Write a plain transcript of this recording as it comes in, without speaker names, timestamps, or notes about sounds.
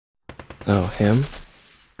Oh, him?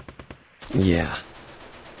 Yeah,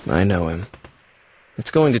 I know him.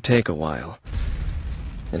 It's going to take a while.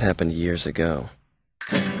 It happened years ago.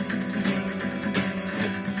 All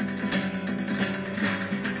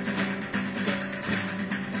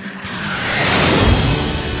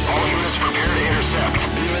units prepare to intercept.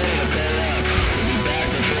 Be ready to pair up. We'll be back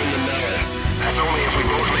before you know it. That's only if we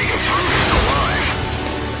both make it through this alive.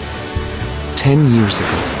 10 years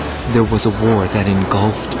ago, there was a war that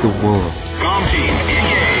engulfed the world. Bomb team,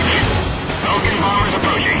 engage. Belkan bombers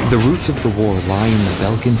approaching. The roots of the war lie in the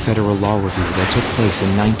Belkan Federal Law Review that took place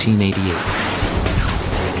in 1988.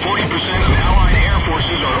 40% of Allied air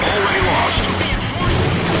forces are already lost.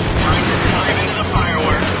 Time to dive into the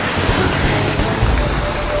fireworks.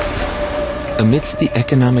 Amidst the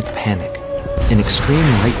economic panic, an extreme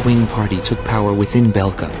right-wing party took power within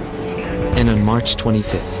Belka. And on March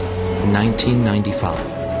 25th,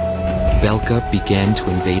 1995, Belka began to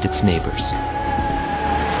invade its neighbors.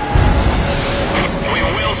 We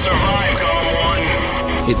will survive, Column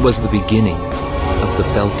 1. It was the beginning of the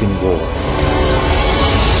Belkan War.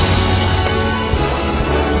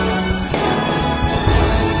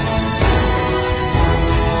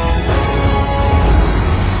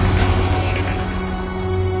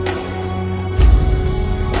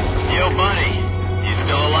 Yo, buddy. You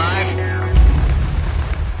still alive?